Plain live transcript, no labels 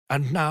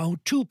And now,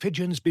 two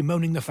pigeons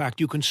bemoaning the fact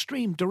you can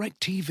stream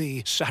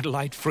DirecTV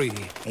satellite-free.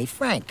 Hey,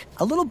 Frank,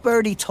 a little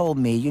birdie told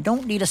me you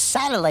don't need a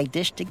satellite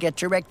dish to get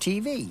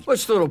DirecTV.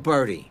 What's little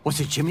birdie? Was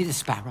it Jimmy the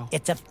Sparrow?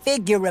 It's a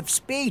figure of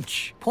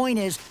speech. Point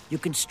is, you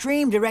can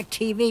stream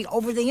DirecTV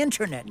over the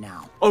internet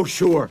now. Oh,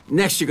 sure.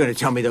 Next you're going to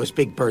tell me those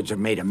big birds are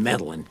made of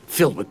metal and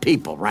filled with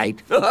people,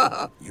 right?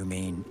 You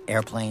mean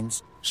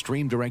airplanes?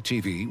 Stream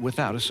DirecTV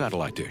without a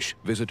satellite dish.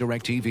 Visit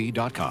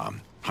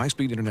DirecTV.com.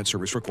 High-speed internet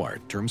service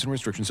required. Terms and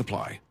restrictions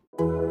apply.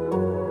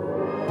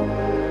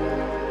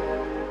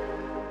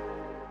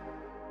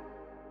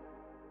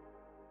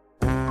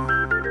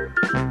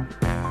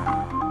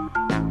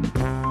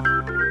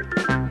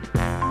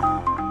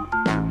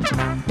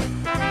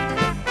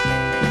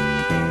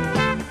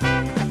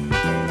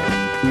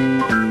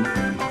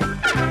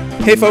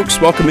 Hey folks,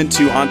 welcome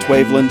into On to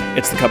Waveland.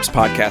 It's the Cubs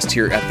podcast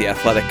here at The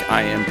Athletic.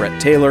 I am Brett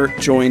Taylor,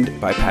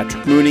 joined by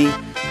Patrick Mooney.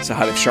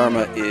 Sahadev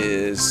Sharma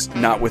is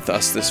not with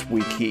us this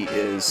week. He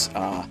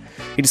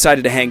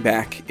decided to hang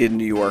back in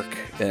New York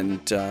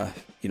and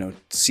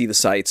see the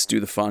sights,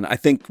 do the fun. I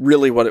think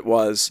really what it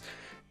was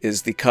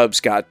is the Cubs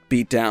got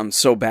beat down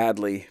so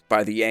badly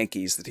by the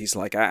Yankees that he's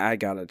like, I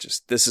gotta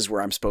just, this is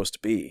where I'm supposed to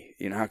be.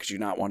 You know, how could you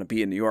not want to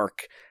be in New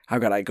York? How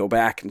could I go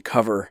back and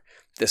cover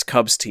this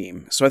Cubs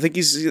team? So I think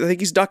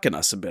he's ducking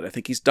us a bit. I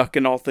think he's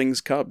ducking all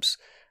things Cubs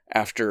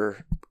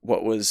after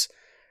what was.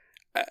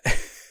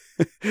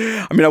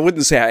 I mean, I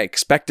wouldn't say I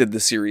expected the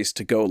series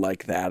to go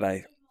like that.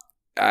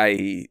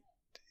 I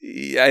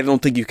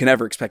don't think you can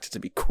ever expect it to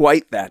be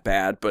quite that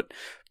bad, but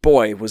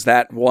boy, was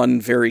that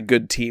one very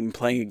good team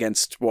playing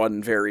against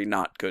one very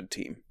not good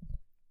team.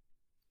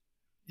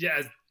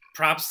 Yeah,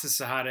 props to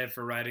Sahadev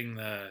for writing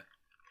the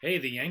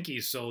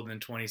Yankees sold in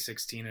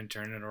 2016 and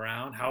turned it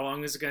around. How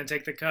long is it going to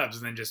take the Cubs?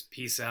 And then just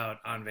peace out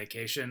on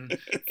vacation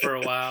for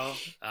a while,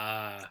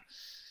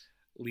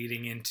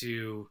 leading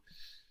into,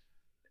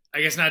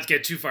 I guess not to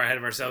get too far ahead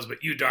of ourselves,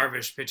 but Yu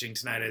Darvish pitching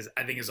tonight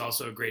I think is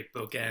also a great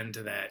bookend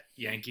to that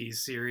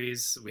Yankees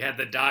series. We had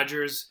the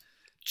Dodgers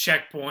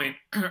checkpoint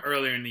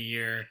earlier in the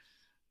year,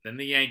 then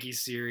the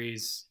Yankees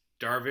series,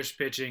 Darvish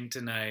pitching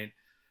tonight,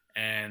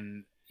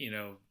 and,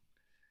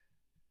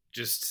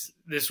 just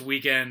this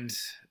weekend,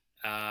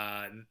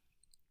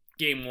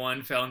 game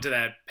one fell into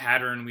that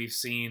pattern we've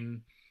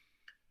seen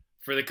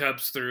for the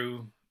Cubs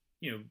through,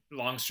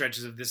 long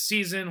stretches of this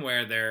season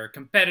where they're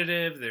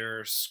competitive,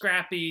 they're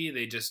scrappy,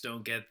 they just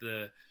don't get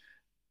the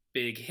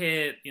big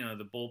hit.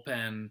 The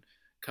bullpen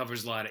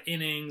covers a lot of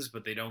innings,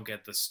 but they don't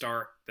get the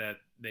start that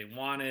they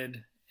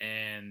wanted.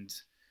 And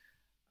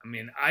I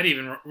mean, I'd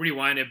even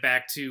rewind it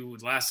back to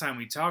last time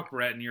we talked,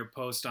 Brett, in your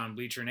post on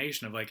Bleacher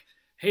Nation of like,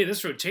 hey,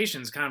 this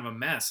rotation is kind of a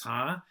mess,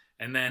 huh?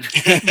 And then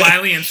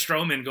Miley and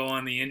Stroman go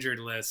on the injured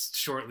list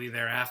shortly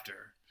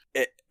thereafter.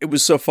 It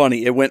was so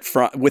funny. It went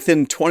from,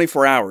 within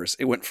 24 hours,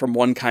 it went from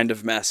one kind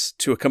of mess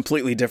to a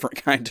completely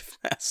different kind of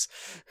mess.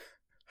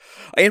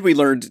 And we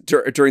learned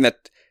during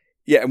that,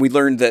 and we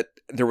learned that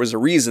there was a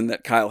reason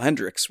that Kyle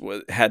Hendricks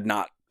had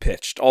not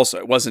pitched also.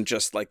 It wasn't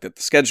just like that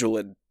the schedule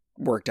had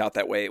worked out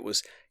that way.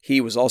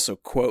 He was also,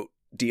 quote,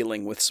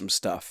 dealing with some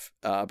stuff.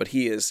 But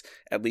he is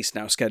at least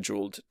now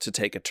scheduled to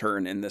take a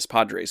turn in this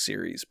Padres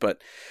series. But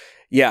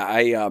yeah,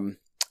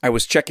 I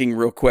was checking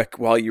real quick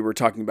while you were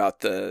talking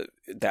about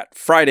that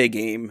Friday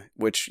game,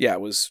 which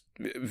was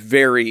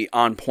very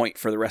on point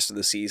for the rest of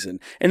the season.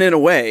 And in a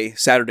way,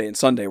 Saturday and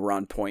Sunday were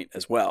on point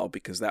as well,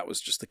 because that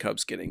was just the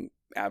Cubs getting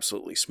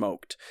absolutely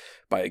smoked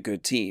by a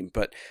good team.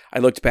 But I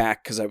looked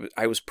back because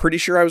I was pretty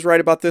sure I was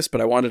right about this, but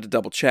I wanted to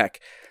double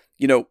check.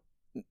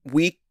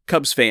 We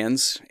Cubs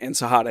fans and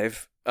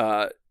Sahadev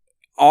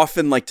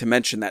often like to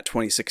mention that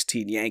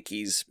 2016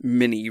 Yankees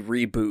mini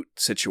reboot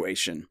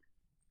situation,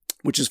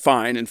 which is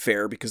fine and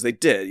fair because they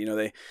did.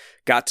 They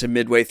got to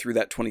midway through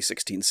that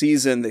 2016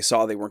 season. They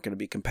saw they weren't going to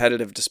be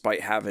competitive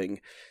despite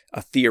having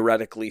a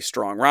theoretically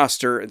strong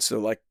roster. And so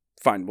like,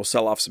 fine, we'll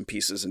sell off some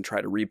pieces and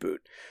try to reboot.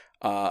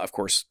 Of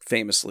course,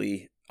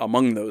 famously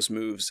among those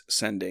moves,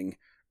 sending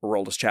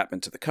Aroldis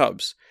Chapman to the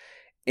Cubs.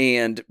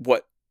 And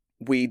what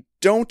we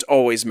don't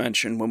always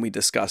mention when we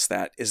discuss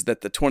that is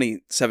that the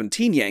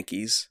 2017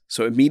 Yankees,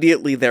 so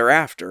immediately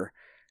thereafter,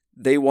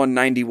 they won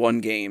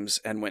 91 games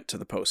and went to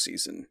the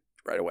postseason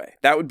right away.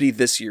 That would be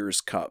this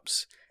year's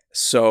Cubs.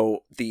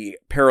 So the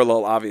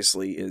parallel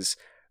obviously is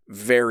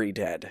very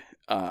dead.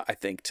 I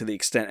think to the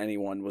extent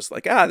anyone was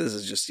like, this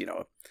is just,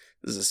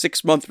 this is a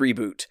 6-month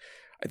reboot.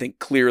 I think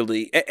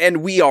clearly,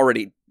 and we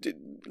already,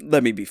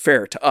 let me be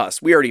fair to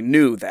us, we already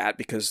knew that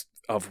because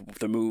of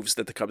the moves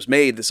that the Cubs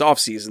made this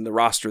offseason, the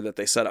roster that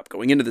they set up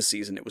going into the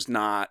season. It was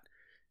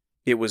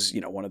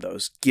one of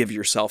those give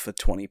yourself a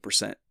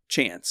 20%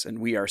 chance. And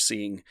we are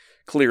seeing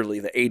clearly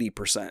the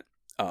 80%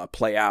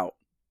 play out.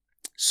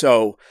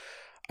 So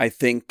I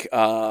think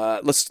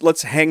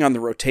let's hang on the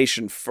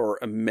rotation for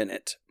a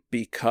minute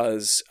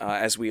because,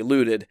 as we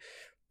alluded,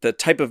 the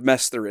type of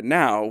mess they're in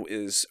now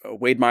is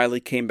Wade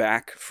Miley came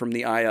back from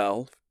the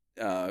IL,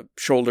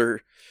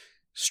 shoulder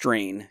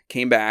strain,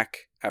 came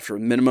back after a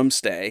minimum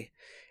stay,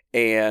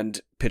 and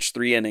pitched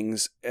 3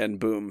 innings, and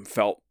boom,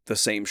 felt the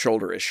same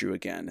shoulder issue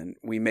again. And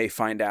we may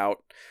find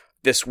out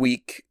this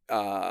week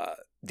the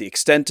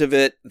extent of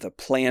it, the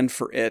plan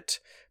for it.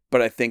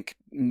 But I think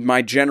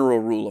my general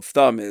rule of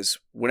thumb is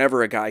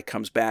whenever a guy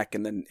comes back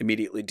and then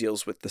immediately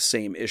deals with the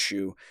same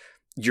issue,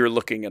 you're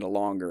looking at a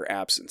longer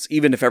absence.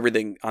 Even if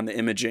everything on the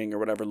imaging or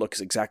whatever looks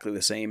exactly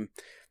the same,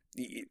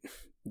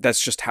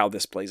 that's just how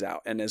this plays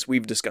out. And as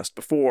we've discussed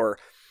before,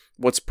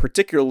 what's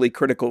particularly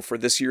critical for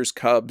this year's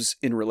Cubs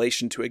in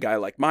relation to a guy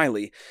like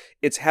Miley,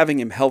 it's having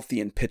him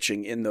healthy and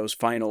pitching in those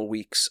final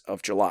weeks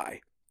of July.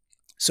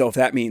 So if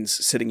that means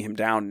sitting him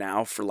down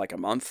now for like a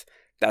month,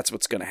 that's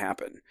what's going to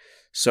happen.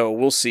 So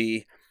we'll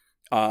see.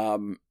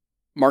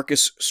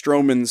 Marcus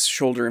Stroman's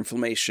shoulder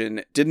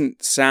inflammation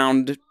didn't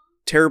sound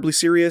terribly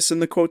serious in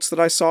the quotes that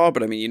I saw,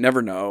 but I mean, you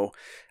never know.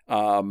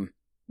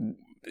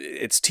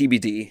 It's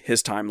TBD,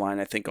 his timeline,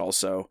 I think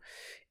also.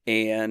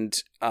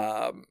 And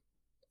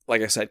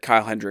like I said,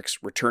 Kyle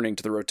Hendricks returning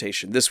to the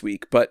rotation this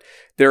week, but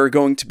there are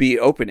going to be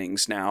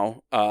openings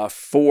now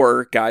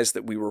for guys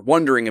that we were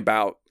wondering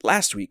about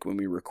last week when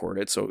we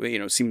recorded. So,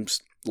 it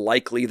seems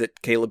likely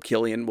that Caleb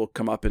Killian will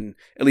come up and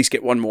at least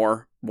get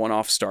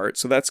one-off start.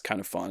 So that's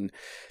kind of fun.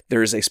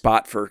 There is a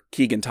spot for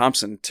Keegan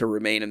Thompson to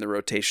remain in the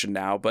rotation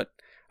now, but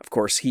of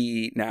course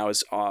he now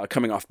is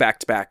coming off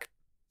back-to-back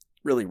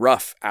really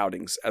rough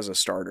outings as a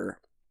starter.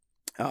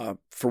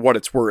 For what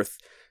it's worth,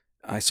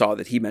 I saw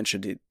that he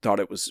mentioned he thought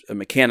it was a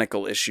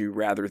mechanical issue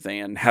rather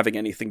than having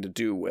anything to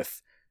do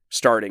with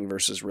starting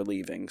versus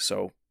relieving.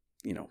 So,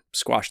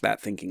 squash that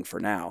thinking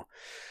for now.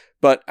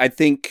 But I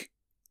think,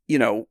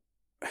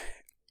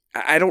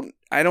 I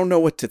don't know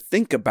what to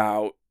think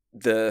about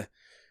the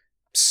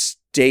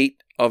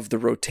state of the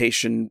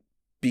rotation,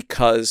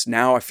 because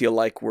now I feel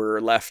like we're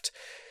left.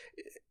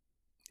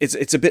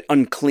 It's a bit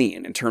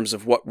unclean in terms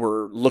of what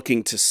we're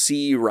looking to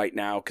see right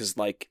now, because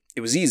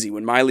it was easy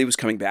when Miley was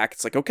coming back.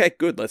 It's like, okay,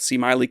 good, let's see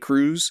Miley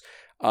Cruz.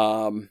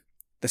 That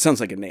sounds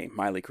like a name,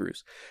 Miley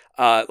Cruz.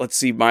 Let's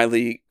see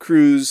Miley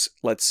Cruz.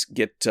 Let's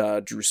get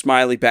Drew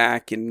Smiley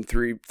back in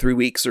three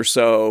weeks or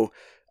so.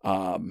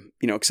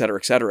 Et cetera,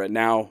 et cetera.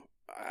 Now,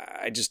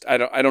 I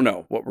don't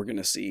know what we're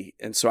gonna see,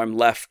 and so I'm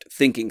left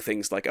thinking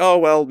things like, oh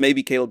well,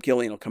 maybe Caleb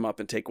Killian will come up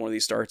and take one of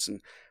these starts,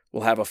 and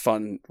we'll have a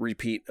fun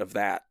repeat of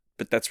that.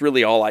 But that's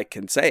really all I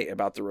can say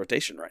about the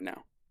rotation right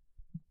now.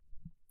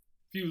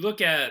 If you look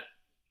at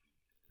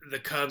the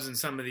Cubs and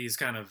some of these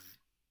kind of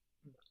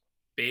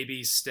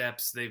baby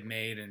steps they've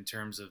made in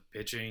terms of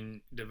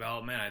pitching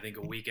development, I think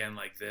a weekend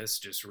like this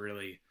just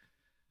really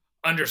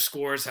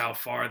underscores how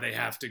far they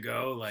have to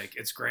go.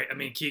 It's great. I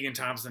mean, Keegan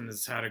Thompson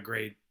has had a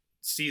great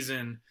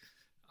season.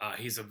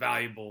 He's a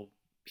valuable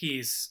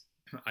piece.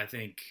 I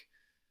think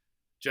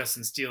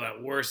Justin Steele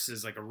at worst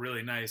is a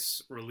really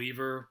nice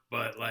reliever,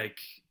 but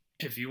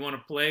if you want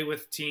to play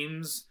with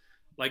teams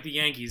like the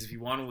Yankees, if you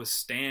want to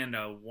withstand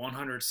a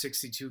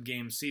 162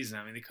 game season,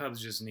 I mean, the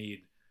Cubs just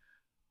need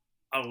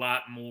a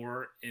lot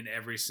more in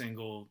every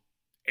single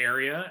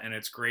area. And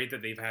it's great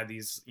that they've had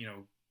these,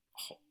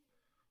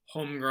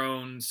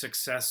 homegrown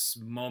success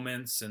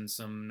moments and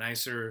some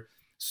nicer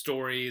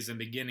stories and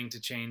beginning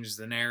to change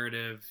the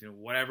narrative,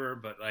 whatever.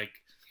 But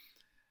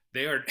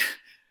they are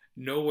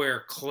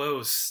nowhere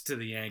close to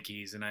the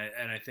Yankees. And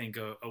I think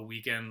a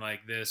weekend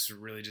like this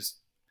really just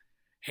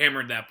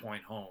hammered that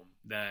point home,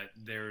 that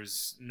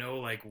there's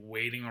no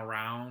waiting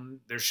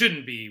around. There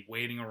shouldn't be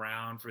waiting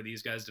around for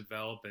these guys to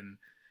develop, and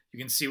you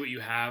can see what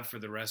you have for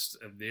the rest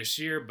of this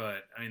year.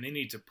 But I mean, they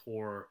need to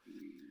pour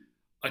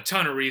a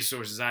ton of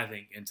resources, I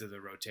think, into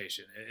the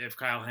rotation. If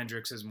Kyle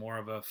Hendricks is more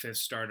of a fifth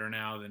starter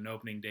now than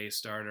opening day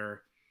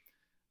starter,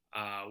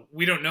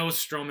 we don't know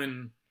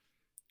Stroman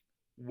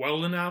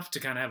well enough to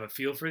kind of have a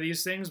feel for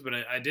these things. But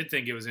I did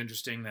think it was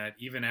interesting that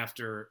even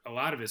after a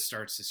lot of his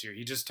starts this year,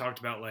 he just talked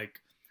about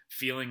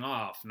feeling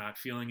off, not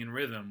feeling in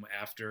rhythm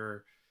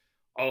after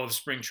all of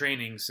spring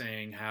training,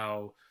 saying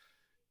how,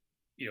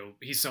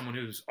 he's someone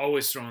who's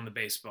always throwing the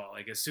baseball.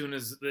 As soon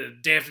as the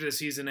day after the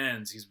season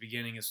ends, he's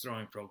beginning his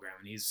throwing program.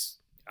 And he's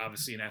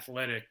obviously an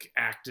athletic,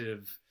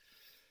 active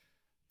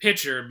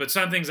pitcher, but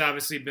something's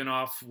obviously been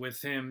off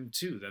with him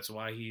too. That's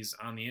why he's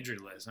on the injured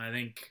list. And I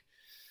think,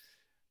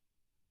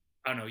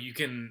 I don't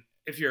know,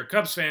 if you're a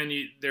Cubs fan,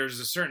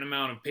 there's a certain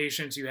amount of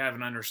patience you have,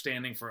 an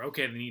understanding for,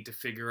 okay, they need to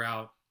figure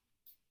out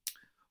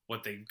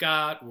what they've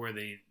got, where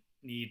they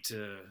need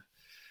to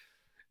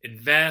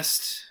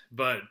invest.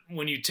 But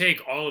when you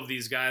take all of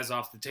these guys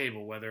off the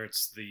table, whether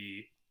it's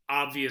the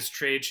obvious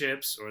trade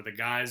chips or the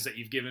guys that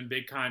you've given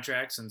big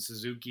contracts, and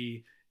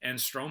Suzuki and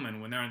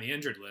Stroman, when they're on the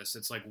injured list,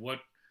 it's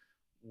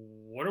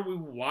what are we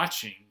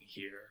watching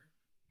here?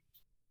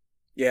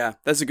 Yeah,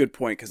 that's a good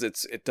point, because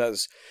it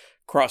does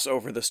cross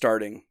over the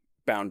starting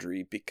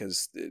boundary,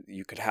 because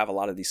you could have a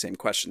lot of these same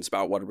questions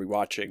about what are we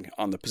watching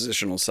on the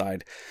positional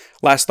side.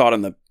 Last thought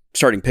on the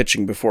starting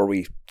pitching before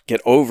we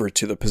get over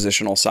to the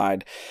positional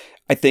side.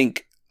 I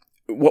think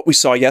what we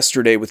saw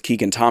yesterday with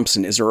Keegan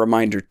Thompson is a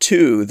reminder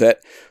too that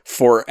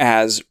for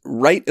as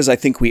right as I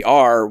think we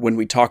are when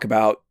we talk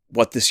about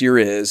what this year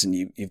is, and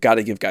you've got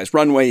to give guys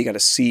runway. You got to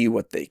see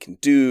what they can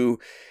do.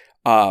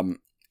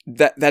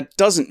 That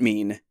doesn't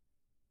mean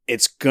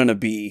it's going to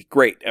be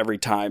great every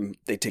time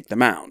they take the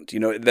mound.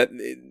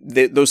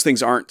 Those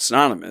things aren't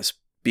synonymous,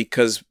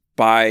 because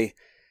by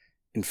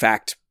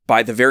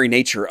the very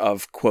nature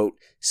of, quote,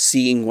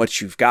 seeing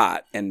what you've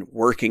got and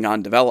working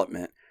on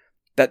development,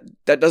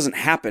 that doesn't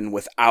happen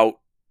without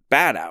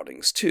bad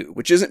outings too,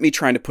 which isn't me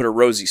trying to put a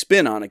rosy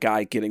spin on a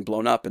guy getting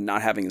blown up and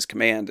not having his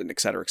command and et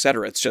cetera, et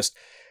cetera. It's just,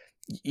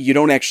 you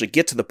don't actually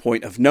get to the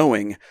point of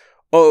knowing,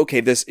 oh,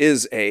 okay, this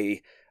is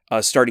a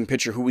starting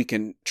pitcher who we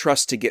can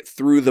trust to get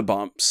through the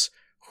bumps,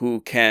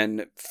 who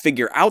can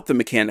figure out the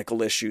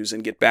mechanical issues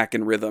and get back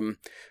in rhythm,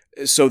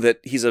 so that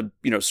he's a,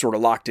 sort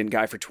of locked in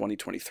guy for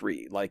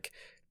 2023. Like,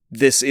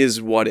 this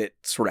is what it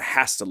sort of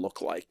has to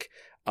look like.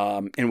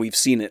 And we've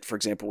seen it, for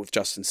example, with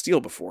Justin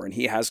Steele before, and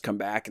he has come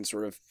back and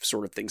sort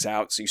of things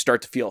out. So you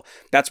start to feel,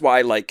 that's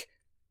why, like,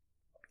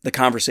 the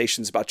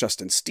conversations about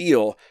Justin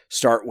Steele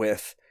start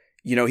with,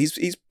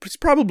 he's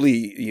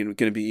probably, going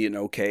to be an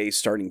okay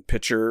starting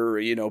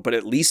pitcher, but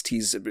at least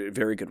he's a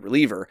very good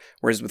reliever.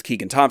 Whereas with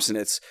Keegan Thompson,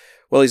 it's,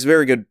 well, he's a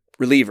very good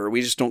reliever.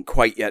 We just don't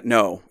quite yet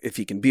know if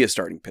he can be a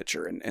starting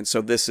pitcher. And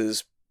so this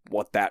is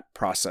what that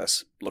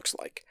process looks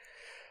like.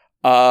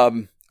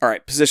 All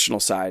right,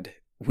 positional side.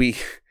 We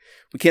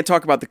can't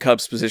talk about the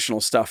Cubs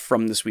positional stuff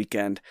from this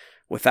weekend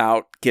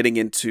without getting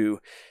into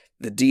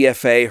the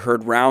DFA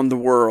heard round the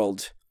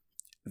world.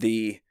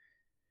 The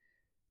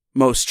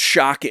most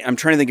shocking, I'm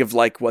trying to think of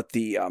like what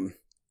the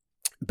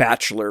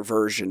Bachelor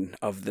version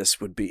of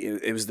this would be.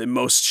 It was the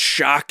most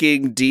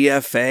shocking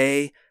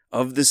DFA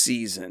of the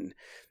season.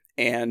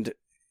 And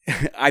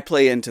I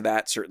play into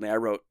that, certainly. I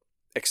wrote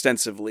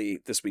extensively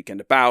this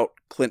weekend about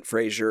Clint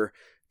Frazier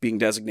being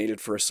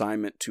designated for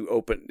assignment to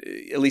open,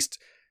 at least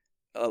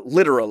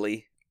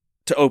literally,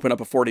 to open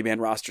up a 40-man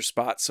roster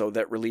spot so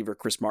that reliever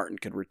Chris Martin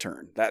could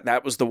return.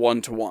 That was the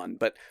one-to-one.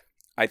 But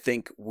I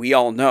think we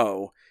all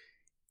know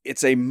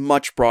it's a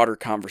much broader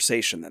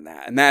conversation than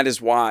that. And that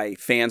is why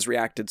fans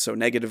reacted so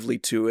negatively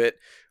to it,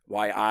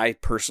 why I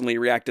personally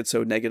reacted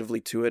so negatively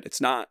to it.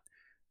 It's not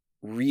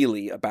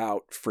really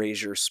about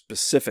Frazier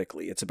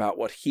specifically. It's about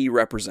what he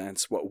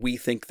represents, what we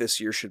think this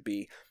year should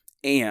be,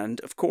 and,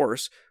 of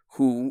course,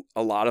 who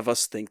a lot of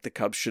us think the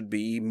Cubs should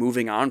be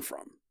moving on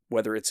from,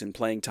 whether it's in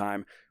playing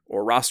time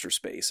or roster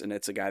space. And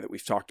it's a guy that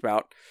we've talked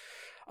about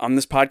on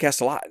this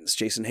podcast a lot. It's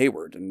Jason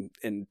Hayward.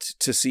 And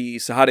to see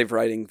Sahadev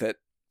writing that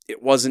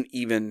it wasn't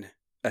even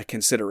a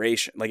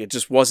consideration, like it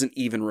just wasn't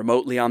even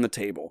remotely on the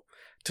table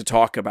to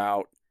talk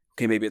about,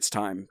 okay, maybe it's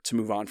time to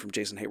move on from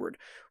Jason Hayward,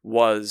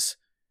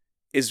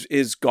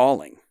 is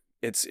galling.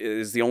 It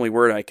is the only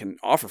word I can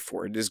offer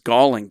for it. It is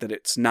galling that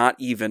it's not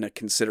even a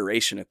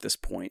consideration at this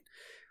point,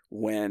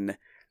 when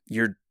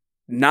you're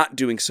not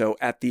doing so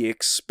at the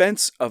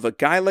expense of a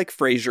guy like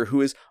Frazier,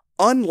 who is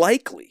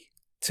unlikely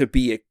to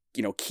be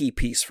a key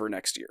piece for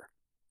next year.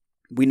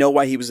 We know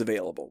why he was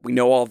available. We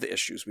know all the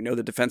issues. We know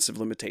the defensive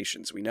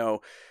limitations. We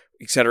know,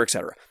 et cetera, et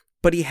cetera.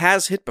 But he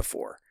has hit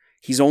before.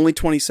 He's only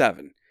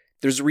 27.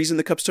 There's a reason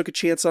the Cubs took a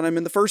chance on him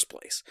in the first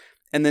place.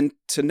 And then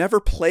to never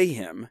play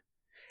him,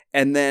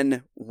 and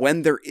then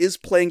when there is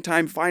playing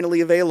time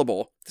finally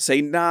available, to say,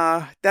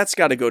 nah, that's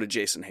got to go to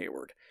Jason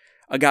Hayward.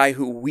 A guy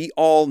who we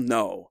all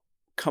know,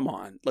 come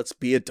on, let's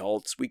be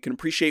adults. We can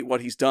appreciate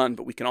what he's done,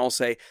 but we can all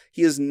say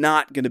he is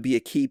not going to be a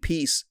key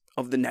piece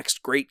of the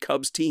next great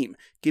Cubs team.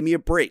 Give me a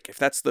break. If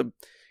that's the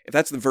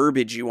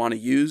verbiage you want to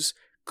use,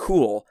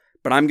 cool.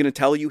 But I'm going to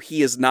tell you,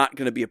 he is not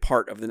going to be a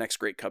part of the next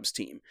great Cubs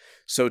team.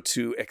 So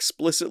to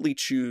explicitly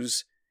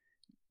choose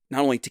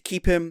not only to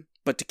keep him,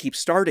 but to keep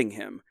starting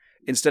him,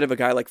 instead of a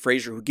guy like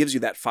Frazier who gives you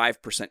that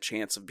 5%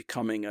 chance of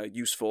becoming a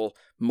useful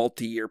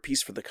multi-year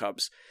piece for the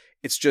Cubs,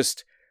 it's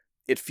just,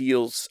 it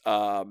feels,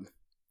 I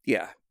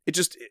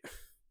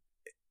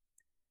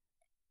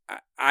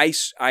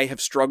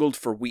have struggled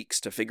for weeks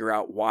to figure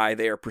out why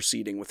they are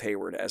proceeding with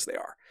Hayward as they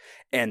are.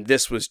 And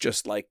this was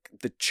just like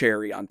the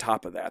cherry on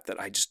top of that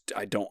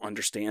I don't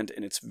understand,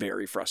 and it's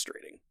very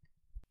frustrating.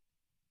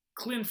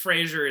 Clint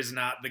Frazier is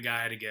not the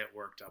guy to get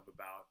worked up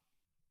about.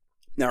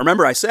 Now,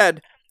 remember, I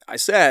said,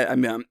 I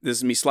mean, this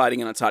is me sliding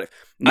in on Sahadev.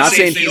 Not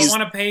saying they don't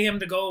want to pay him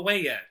to go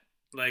away yet.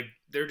 Like,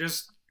 they're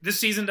just, this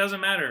season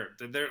doesn't matter.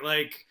 They're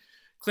like,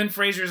 Clint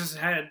Frazier's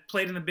had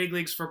played in the big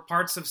leagues for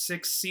parts of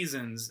 6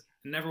 seasons,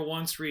 never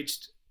once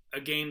reached a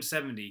game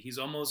 70. He's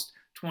almost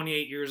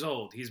 28 years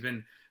old. He's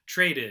been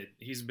traded.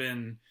 He's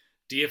been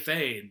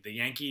DFA'd. The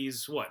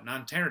Yankees,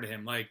 non-tendered to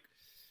him. Like,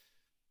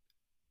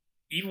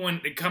 even when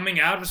coming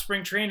out of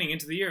spring training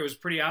into the year, it was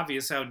pretty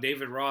obvious how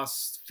David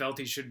Ross felt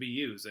he should be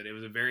used, that it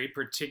was a very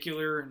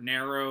particular,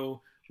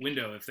 narrow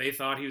window. If they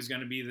thought he was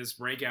going to be this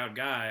breakout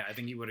guy, I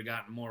think he would have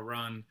gotten more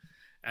run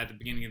at the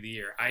beginning of the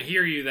year. I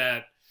hear you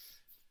that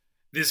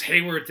this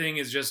Hayward thing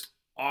is just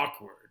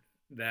awkward.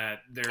 That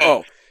they're...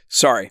 Oh,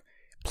 sorry.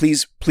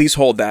 Please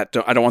hold that.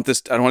 I don't want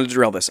to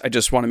derail this. I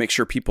just want to make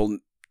sure people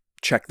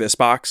check this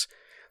box.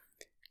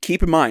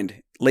 Keep in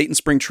mind, late in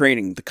spring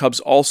training, the Cubs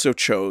also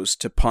chose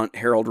to punt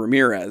Harold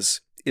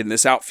Ramirez in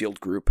this outfield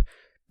group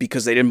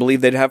because they didn't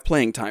believe they'd have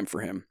playing time for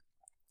him.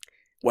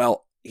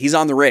 Well, he's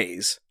on the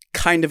Rays,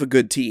 kind of a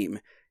good team,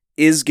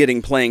 is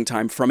getting playing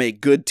time from a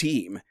good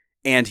team,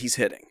 and he's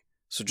hitting.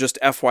 So just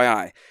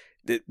FYI,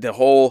 the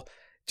whole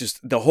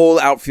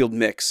outfield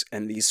mix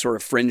and these sort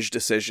of fringe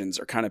decisions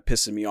are kind of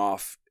pissing me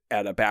off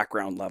at a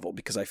background level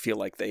because I feel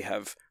like they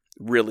have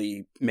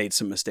really made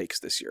some mistakes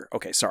this year.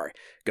 Okay, sorry.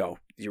 Go.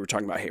 You were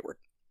talking about Hayward.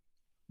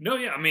 No,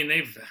 yeah. I mean,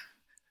 they've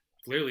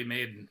clearly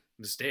made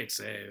mistakes.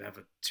 They have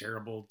a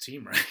terrible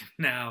team right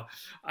now.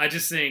 I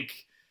just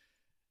think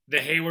the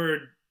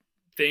Hayward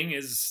thing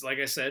is, like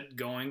I said,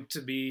 going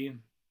to be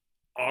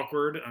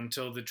awkward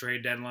until the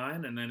trade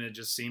deadline, and then it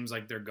just seems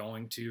like they're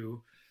going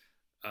to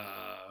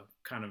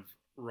kind of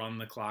run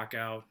the clock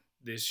out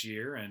this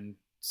year. And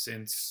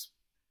since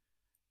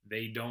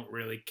they don't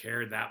really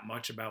care that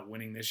much about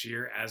winning this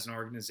year as an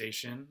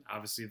organization,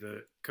 obviously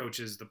the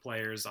coaches, the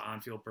players, the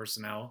on-field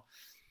personnel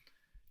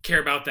care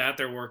about that.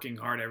 They're working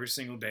hard every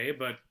single day.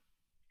 But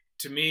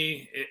to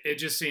me, it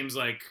just seems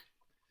like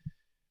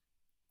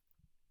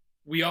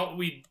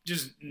we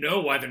just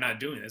know why they're not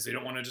doing this. They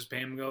don't want to just pay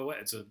him and go away.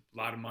 It's a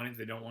lot of money.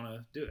 They don't want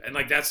to do it. And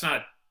like, that's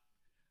not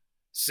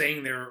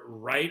saying they're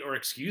right or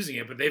excusing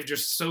it, but they've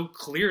just so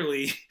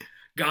clearly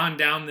gone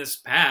down this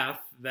path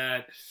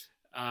that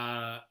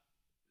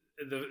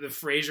the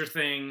Frazier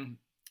thing,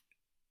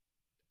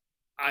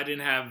 I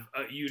didn't have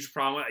a huge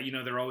problem. You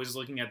know, they're always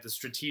looking at the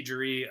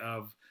strategery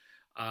of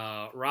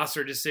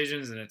roster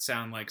decisions, and it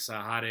sounded like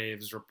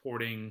Sahadev's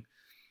reporting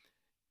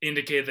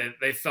indicated that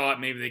they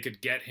thought maybe they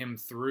could get him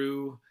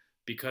through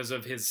because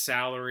of his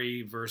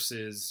salary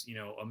versus, you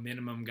know, a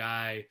minimum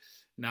guy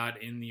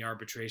not in the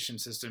arbitration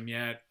system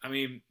yet. I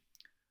mean,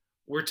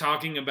 we're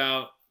talking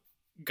about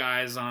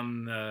guys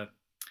on the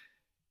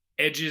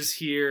edges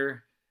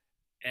here,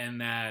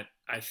 and that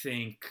I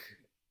think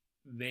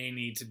they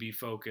need to be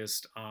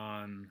focused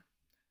on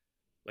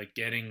like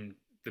getting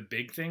the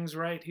big things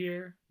right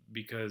here,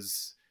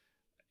 because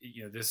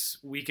you know, this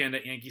weekend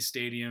at Yankee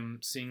Stadium,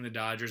 seeing the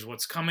Dodgers,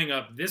 what's coming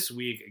up this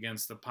week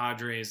against the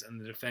Padres and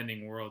the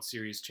defending World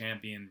Series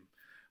champion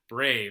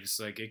Braves,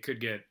 like it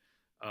could get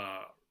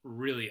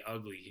really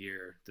ugly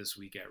here this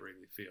week at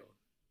Wrigley Field.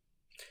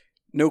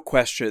 No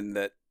question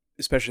that,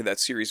 especially that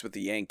series with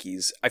the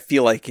Yankees, I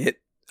feel like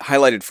it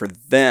highlighted for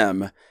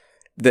them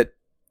that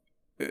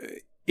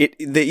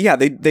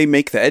they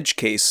make the edge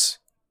case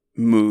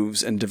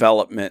moves and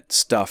development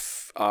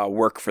stuff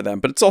work for them,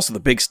 but it's also the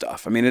big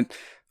stuff. I mean,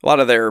 a lot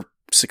of their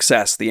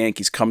success, the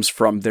Yankees, comes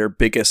from their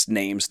biggest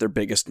names, their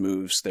biggest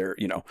moves, their,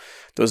 you know,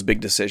 those big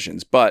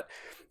decisions. But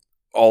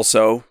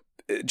also,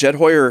 Jed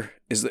Hoyer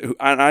is,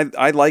 and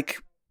I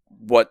like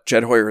what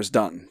Jed Hoyer has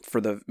done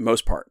for the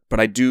most part, but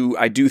I do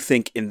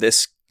think in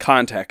this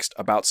context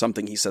about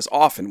something he says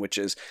often, which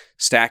is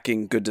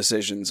stacking good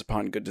decisions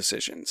upon good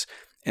decisions.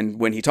 And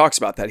when he talks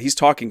about that, he's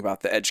talking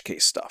about the edge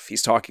case stuff.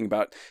 He's talking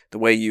about the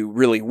way you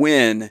really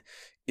win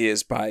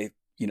is by,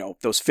 you know,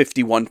 those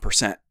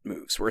 51%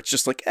 moves where it's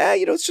just like,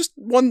 you know, it's just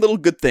one little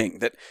good thing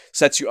that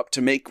sets you up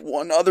to make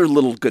one other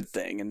little good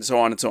thing, and so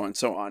on and so on and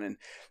so on.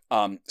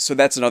 And so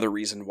that's another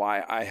reason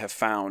why I have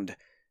found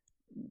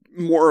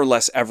more or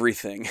less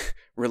everything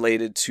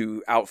related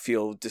to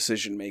outfield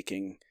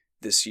decision-making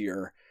this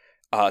year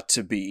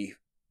to be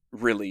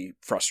really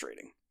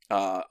frustrating.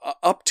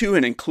 Up to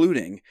and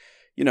including,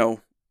 you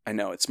know, I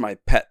know it's my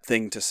pet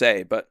thing to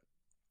say, but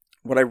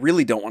what I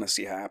really don't want to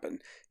see happen,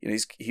 you know,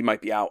 he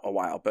might be out a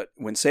while, but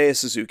when Seiya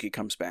Suzuki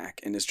comes back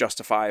and is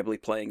justifiably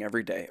playing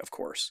every day, of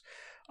course,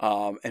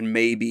 and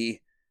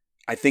maybe,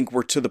 I think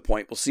we're to the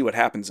point, we'll see what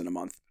happens in a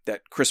month,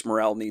 that Chris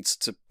Morel needs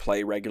to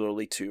play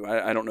regularly too.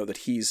 I don't know that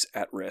he's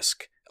at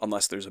risk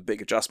unless there's a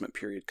big adjustment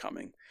period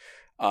coming.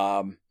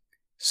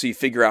 So you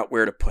figure out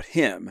where to put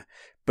him.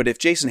 But if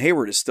Jason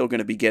Hayward is still going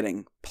to be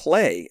getting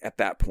play at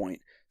that point,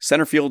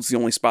 center field's the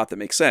only spot that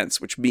makes sense,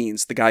 which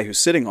means the guy who's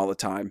sitting all the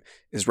time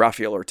is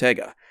Rafael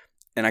Ortega.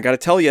 And I got to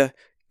tell you,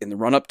 in the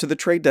run-up to the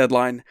trade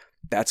deadline,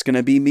 that's going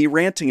to be me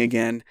ranting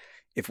again.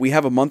 If we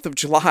have a month of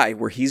July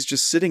where he's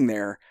just sitting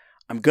there,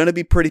 I'm going to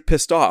be pretty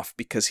pissed off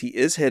because he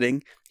is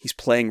hitting, he's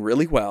playing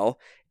really well,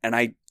 and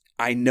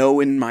I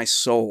know in my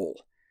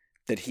soul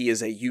that he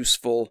is a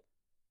useful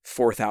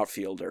fourth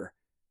outfielder,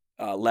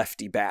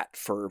 lefty bat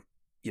for,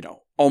 you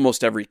know,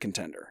 almost every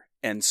contender.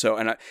 And so,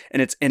 and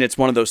it's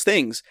one of those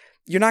things,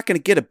 you're not going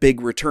to get a big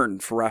return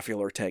for Rafael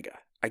Ortega.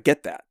 I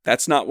get that.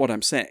 That's not what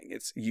I'm saying.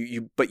 It's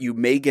but you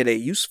may get a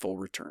useful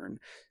return,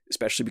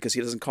 especially because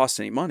he doesn't cost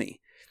any money.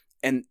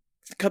 And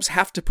the Cubs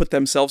have to put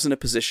themselves in a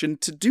position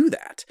to do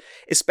that,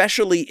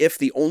 especially if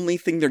the only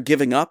thing they're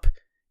giving up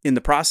in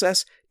the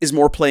process is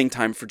more playing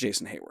time for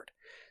Jason Hayward.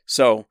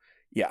 So,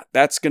 yeah,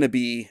 that's going to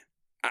be...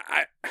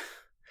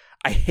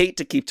 I hate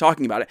to keep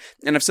talking about it,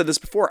 and I've said this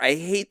before, I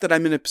hate that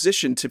I'm in a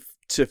position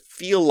to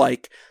feel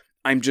like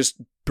I'm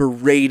just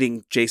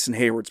berating Jason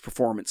Hayward's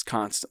performance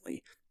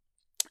constantly,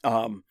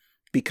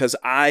 because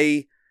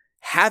I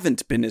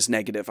haven't been as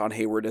negative on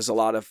Hayward as a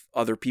lot of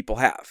other people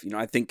have. You know,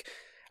 I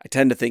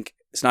tend to think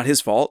it's not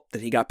his fault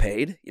that he got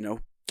paid. You know,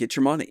 get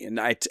your money. And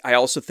I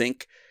also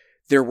think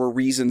there were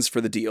reasons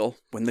for the deal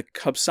when the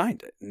Cubs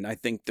signed it. And I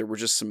think there were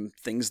just some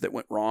things that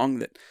went wrong,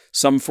 that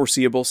some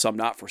foreseeable, some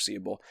not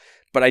foreseeable.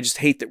 But I just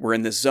hate that we're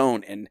in this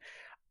zone, and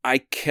I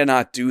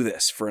cannot do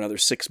this for another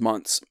 6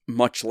 months,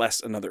 much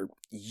less another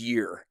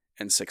year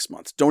and 6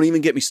 months. Don't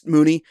even get me,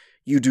 Mooney.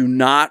 You do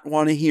not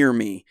want to hear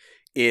me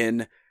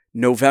in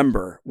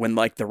November when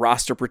like the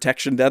roster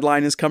protection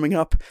deadline is coming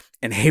up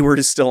and Hayward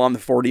is still on the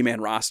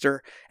 40-man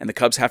roster and the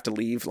Cubs have to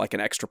leave like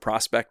an extra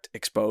prospect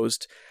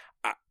exposed.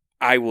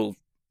 I will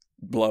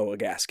blow a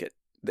gasket.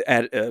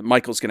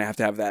 Michael's going to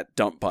have that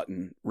dump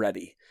button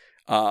ready.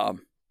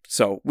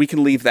 So we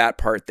can leave that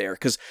part there.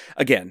 Cause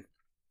again,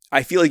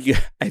 I feel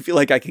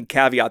like I can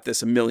caveat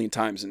this a million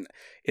times and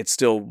it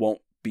still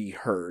won't be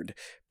heard,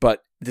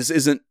 but this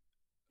isn't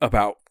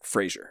about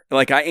Frazier.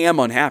 Like, I am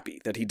unhappy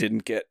that he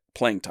didn't get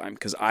playing time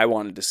because I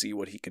wanted to see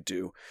what he could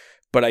do.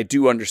 But I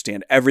do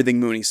understand everything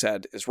Mooney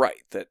said is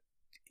right, that,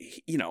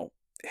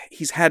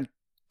 he's had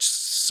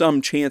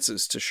some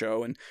chances to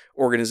show and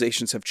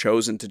organizations have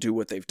chosen to do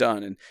what they've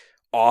done. And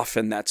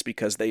often that's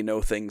because they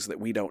know things that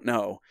we don't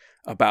know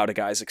about a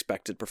guy's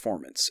expected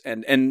performance.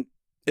 And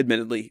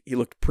admittedly, he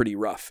looked pretty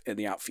rough in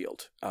the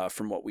outfield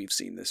from what we've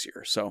seen this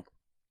year. So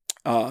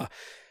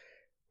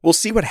we'll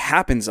see what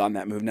happens on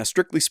that move. Now,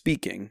 strictly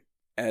speaking,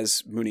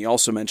 as Mooney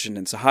also mentioned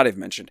and Sahadev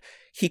mentioned,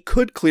 he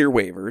could clear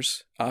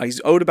waivers.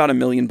 He's owed about $1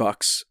 million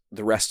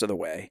the rest of the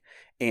way,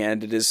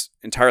 and it is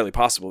entirely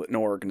possible that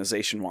no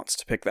organization wants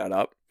to pick that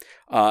up.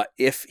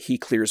 If he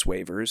clears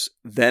waivers,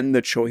 then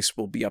the choice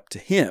will be up to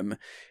him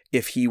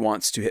if he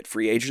wants to hit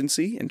free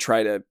agency and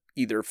try to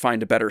either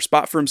find a better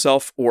spot for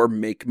himself or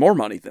make more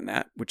money than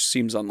that, which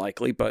seems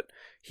unlikely, but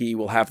he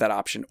will have that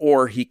option,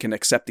 or he can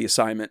accept the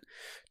assignment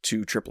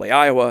to AAA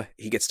Iowa.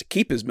 He gets to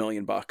keep his $1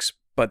 million,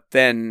 but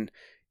then,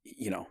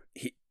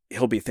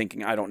 he'll be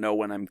thinking, I don't know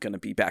when I'm going to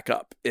be back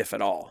up, if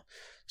at all.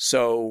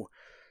 So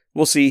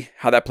we'll see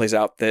how that plays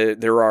out.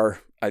 There are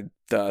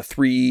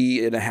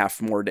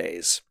 3.5 more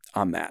days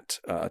on that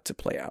to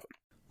play out.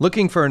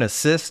 Looking for an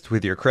assist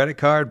with your credit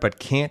card but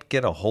can't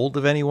get a hold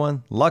of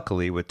anyone?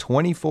 Luckily, with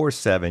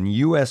 24/7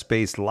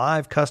 U.S.-based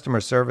live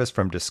customer service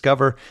from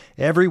Discover,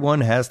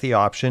 everyone has the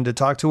option to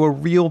talk to a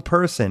real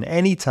person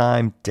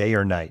anytime, day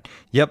or night.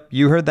 Yep,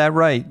 you heard that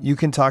right. You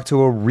can talk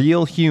to a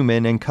real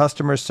human in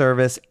customer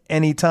service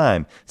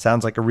anytime.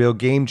 Sounds like a real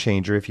game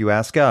changer if you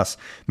ask us.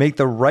 Make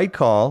the right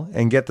call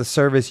and get the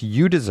service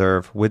you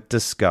deserve with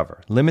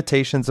Discover.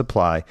 Limitations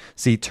apply.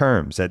 See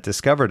terms at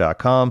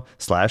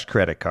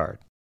discover.com/creditcard.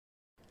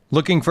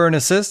 Looking for an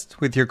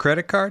assist with your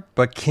credit card,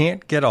 but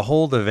can't get a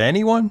hold of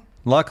anyone?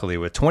 Luckily,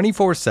 with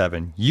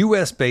 24/7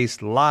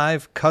 U.S.-based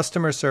live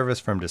customer service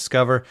from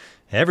Discover,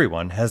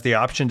 everyone has the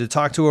option to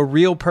talk to a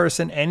real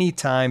person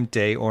anytime,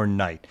 day or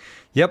night.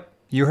 Yep,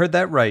 you heard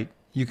that right.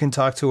 You can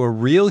talk to a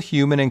real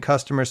human in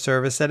customer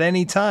service at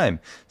any time.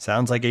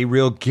 Sounds like a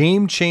real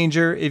game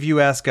changer if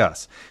you ask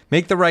us.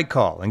 Make the right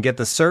call and get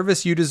the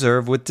service you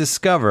deserve with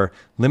Discover.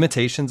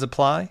 Limitations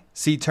apply.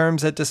 See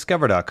terms at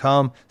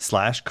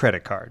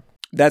discover.com/creditcard.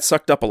 That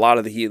sucked up a lot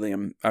of the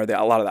helium, or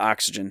a lot of the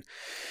oxygen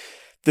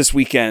this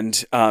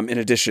weekend, in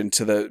addition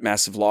to the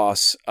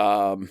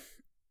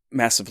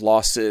massive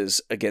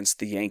losses against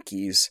the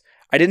Yankees.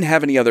 I didn't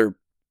have any other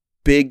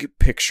big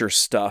picture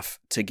stuff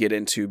to get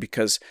into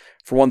because,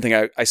 for one thing,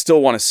 I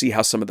still want to see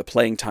how some of the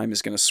playing time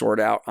is going to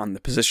sort out on the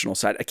positional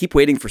side. I keep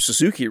waiting for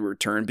Suzuki to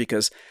return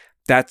because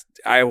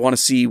I want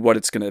to see what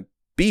it's going to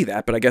be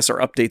but I guess our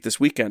update this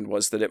weekend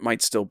was that it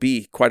might still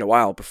be quite a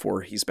while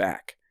before he's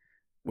back,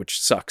 which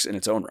sucks in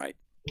its own right.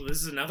 Well,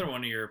 this is another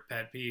one of your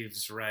pet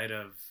peeves, right?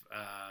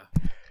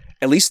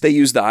 At least they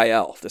used the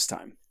IL this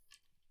time.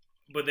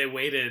 But they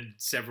waited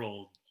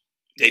several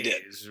They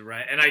days, did.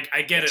 right? And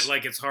I get it.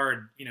 Like, it's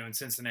hard, in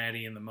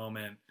Cincinnati in the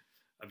moment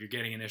of you're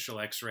getting initial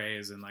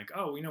x-rays and like,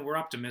 oh, we're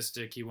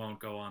optimistic he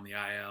won't go on the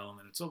IL.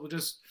 And so we'll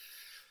just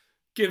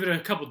give it a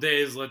couple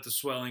days, let the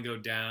swelling go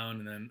down.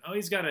 And then,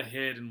 he's got a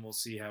hit and we'll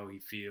see how he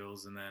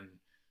feels. And then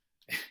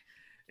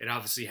it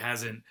obviously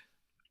hasn't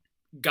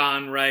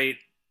gone right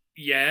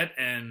yet.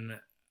 And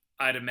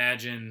I'd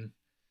imagine,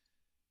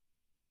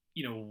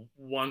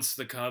 once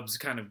the Cubs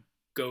kind of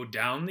go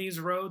down these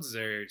roads,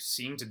 they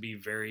seem to be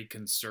very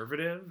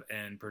conservative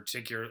and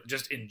particular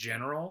just in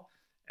general.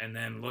 And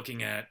then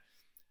looking at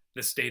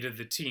the state of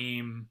the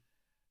team,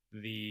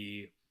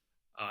 the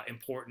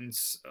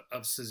importance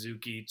of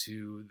Suzuki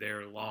to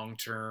their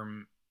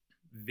long-term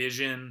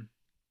vision.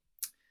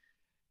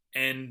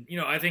 And,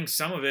 I think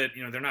some of it,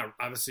 they're not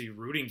obviously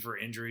rooting for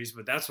injuries,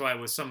 but that's why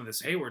with some of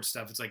this Hayward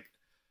stuff, it's like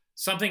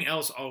something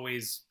else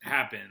always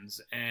happens.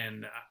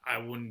 And I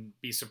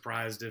wouldn't be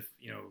surprised if,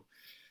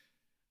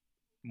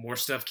 more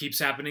stuff keeps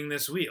happening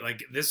this week.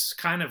 Like, this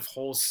kind of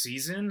whole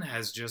season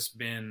has just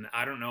been,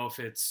 I don't know if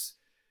it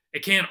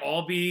can't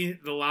all be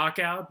the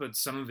lockout, but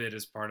some of it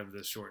is part of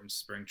the shortened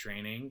spring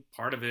training.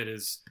 Part of it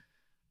is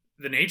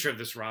the nature of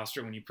this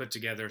roster when you put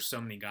together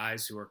so many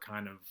guys who are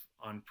kind of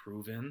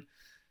unproven.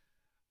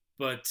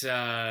 But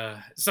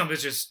some of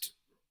it's just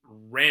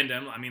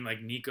random. I mean,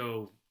 like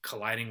Nico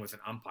colliding with an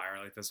umpire,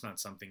 like that's not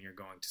something you're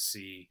going to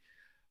see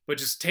But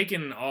just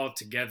taken all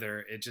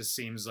together, it just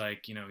seems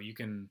like, you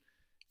can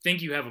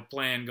think you have a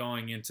plan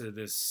going into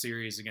this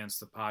series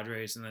against the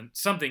Padres, and then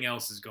something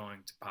else is going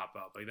to pop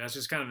up. Like, that's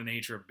just kind of the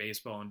nature of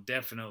baseball, and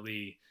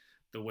definitely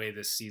the way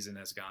this season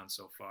has gone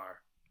so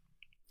far.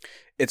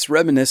 It's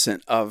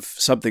reminiscent of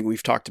something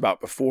we've talked about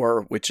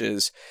before, which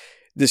is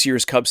this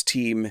year's Cubs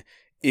team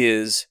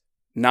is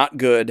not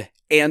good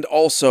and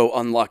also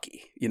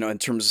unlucky, in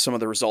terms of some of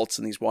the results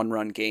in these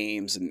one-run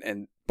games.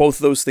 And both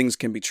those things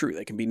can be true.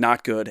 They can be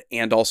not good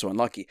and also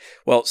unlucky.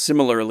 Well,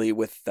 similarly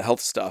with the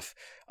health stuff,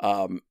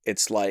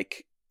 it's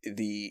like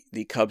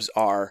the Cubs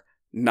are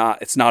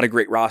not, it's not a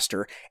great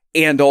roster,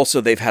 and also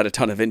they've had a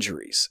ton of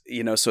injuries,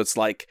 so it's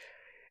like,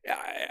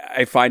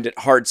 I find it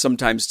hard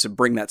sometimes to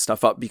bring that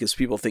stuff up because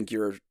people think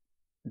you're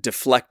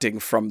deflecting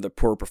from the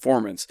poor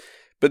performance,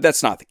 but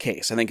that's not the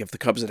case. I think if the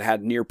Cubs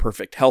had near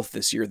perfect health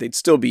this year, they'd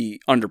still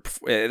be I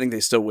think they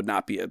still would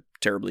not be a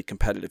terribly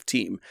competitive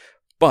team.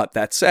 But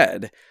that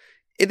said,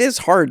 it is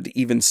hard to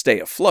even stay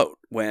afloat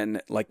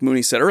when, like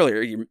Mooney said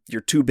earlier,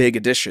 your two big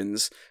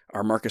additions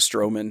are Marcus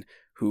Stroman,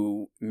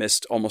 who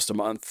missed almost a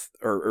month,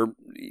 or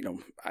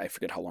I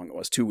forget how long it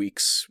was, 2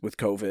 weeks with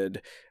COVID,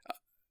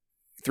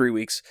 3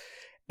 weeks.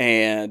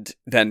 And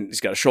then he's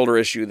got a shoulder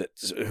issue that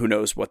who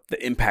knows what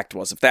the impact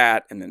was of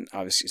that. And then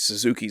obviously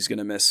Suzuki's going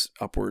to miss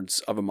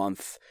upwards of a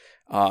month.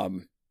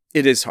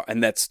 It is hard,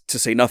 and that's to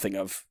say nothing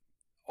of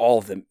all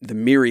of the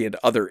myriad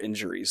other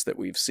injuries that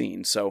we've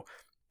seen. So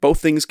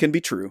both things can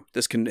be true.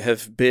 This can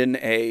have been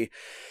a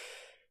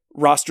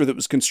roster that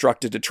was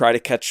constructed to try to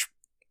catch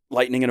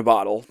lightning in a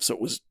bottle. So it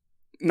was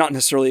not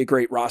necessarily a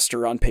great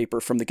roster on paper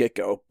from the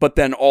get-go. But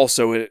then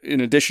also, in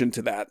addition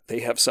to that, they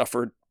have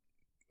suffered,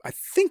 I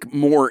think,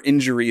 more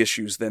injury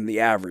issues than the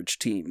average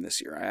team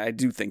this year. I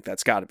do think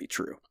that's got to be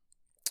true.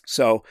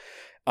 So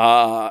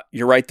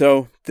you're right,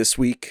 though, this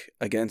week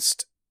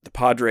against the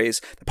Padres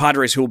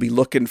who will be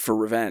looking for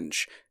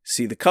revenge.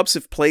 See, the Cubs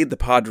have played the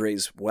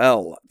Padres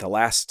well the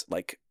last,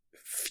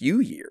 few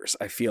years.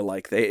 I feel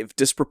like they've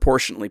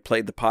disproportionately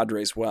played the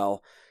Padres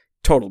well.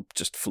 Total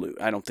just fluke.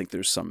 I don't think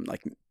there's some,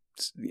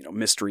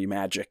 mystery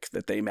magic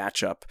that they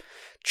match up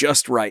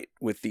just right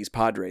with these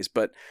Padres,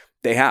 but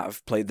they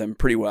have played them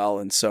pretty well.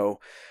 And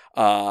so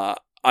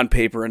on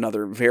paper,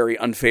 another very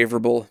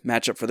unfavorable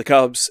matchup for the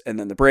Cubs, and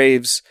then the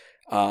Braves.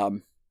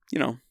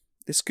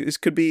 This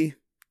could be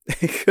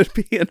it could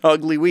be an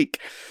ugly week.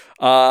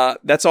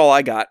 That's all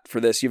I got for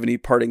this. You have any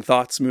parting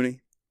thoughts, Mooney?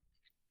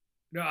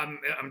 No, I'm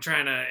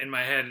trying to, in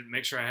my head,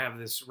 make sure I have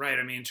this right.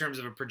 I mean, in terms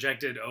of a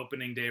projected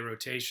opening day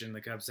rotation,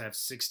 the Cubs have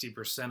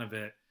 60% of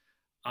it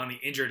on the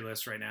injured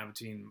list right now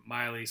between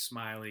Miley,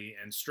 Smiley,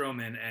 and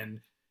Stroman,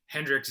 and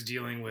Hendricks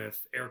dealing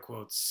with air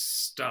quotes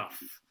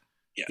stuff.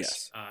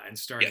 Yes. And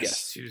starting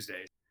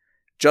Tuesday.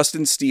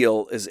 Justin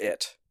Steele is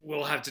it.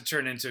 We'll have to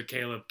turn into a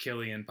Caleb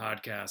Killian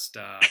podcast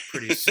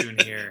pretty soon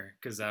here,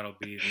 because that'll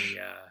be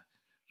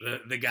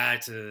the guy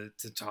to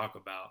talk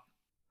about.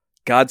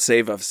 God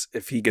save us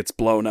if he gets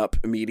blown up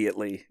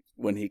immediately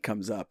when he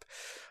comes up.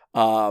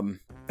 All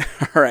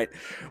right.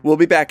 We'll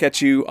be back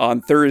at you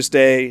on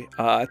Thursday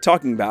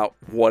talking about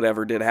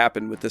whatever did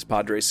happen with this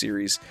Padres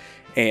series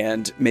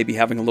and maybe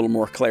having a little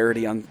more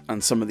clarity on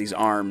some of these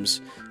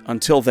arms.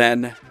 Until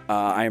then,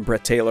 I am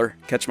Brett Taylor.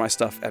 Catch my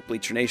stuff at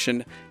Bleacher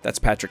Nation. That's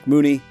Patrick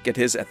Mooney. Get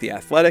his at The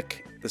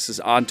Athletic. This is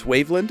On to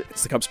Waveland.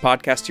 It's the Cubs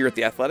podcast here at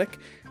The Athletic.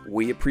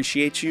 We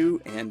appreciate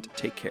you, and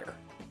take care.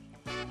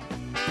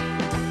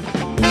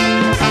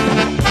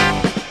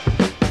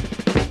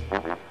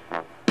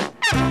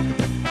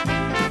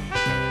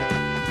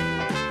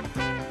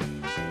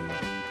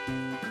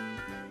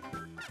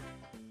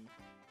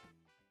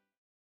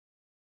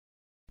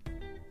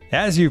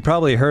 As you've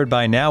probably heard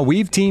by now,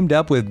 we've teamed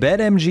up with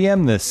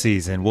BetMGM this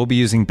season. We'll be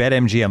using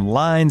BetMGM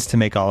lines to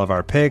make all of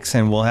our picks,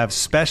 and we'll have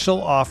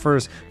special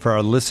offers for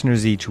our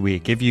listeners each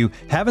week. If you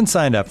haven't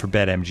signed up for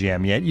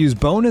BetMGM yet, use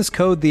bonus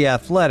code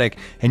THEATHLETIC,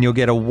 and you'll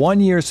get a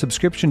 1-year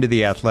subscription to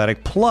The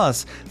Athletic,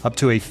 plus up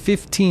to a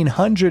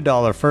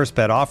 $1,500 first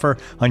bet offer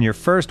on your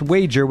first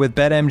wager with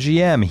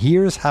BetMGM.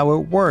 Here's how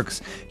it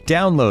works.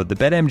 Download the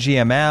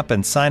BetMGM app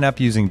and sign up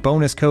using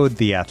bonus code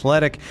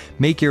THEATHLETIC.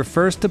 Make your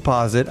first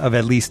deposit of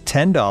at least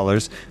 $10.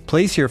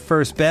 Place your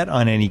first bet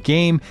on any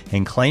game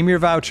and claim your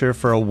voucher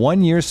for a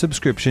 1-year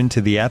subscription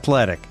to The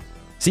Athletic.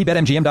 See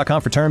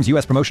BetMGM.com for terms.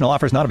 U.S. promotional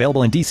offers not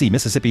available in D.C.,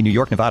 Mississippi, New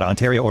York, Nevada,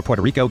 Ontario, or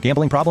Puerto Rico.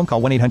 Gambling problem?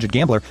 Call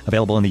 1-800-GAMBLER.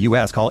 Available in the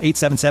U.S. Call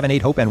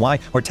 877-8-HOPE-NY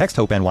or text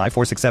HOPE-NY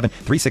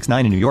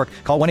 467-369 in New York.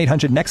 Call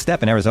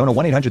 1-800-NEXT-STEP in Arizona.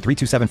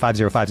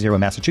 1-800-327-5050 in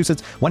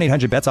Massachusetts.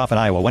 1-800-BETS-OFF in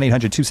Iowa.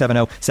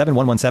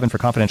 1-800-270-7117 for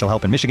confidential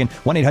help in Michigan.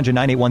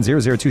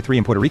 1-800-981-0023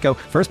 in Puerto Rico.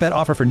 First bet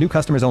offer for new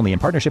customers only in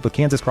partnership with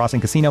Kansas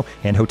Crossing Casino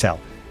and Hotel.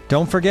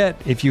 Don't forget,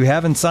 if you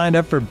haven't signed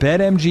up for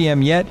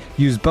BetMGM yet,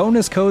 use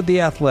bonus code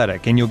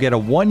THEATHLETIC, and you'll get a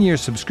 1-year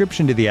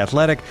subscription to The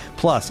Athletic,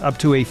 plus up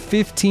to a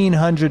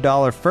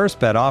 $1,500 first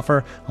bet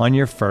offer on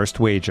your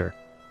first wager.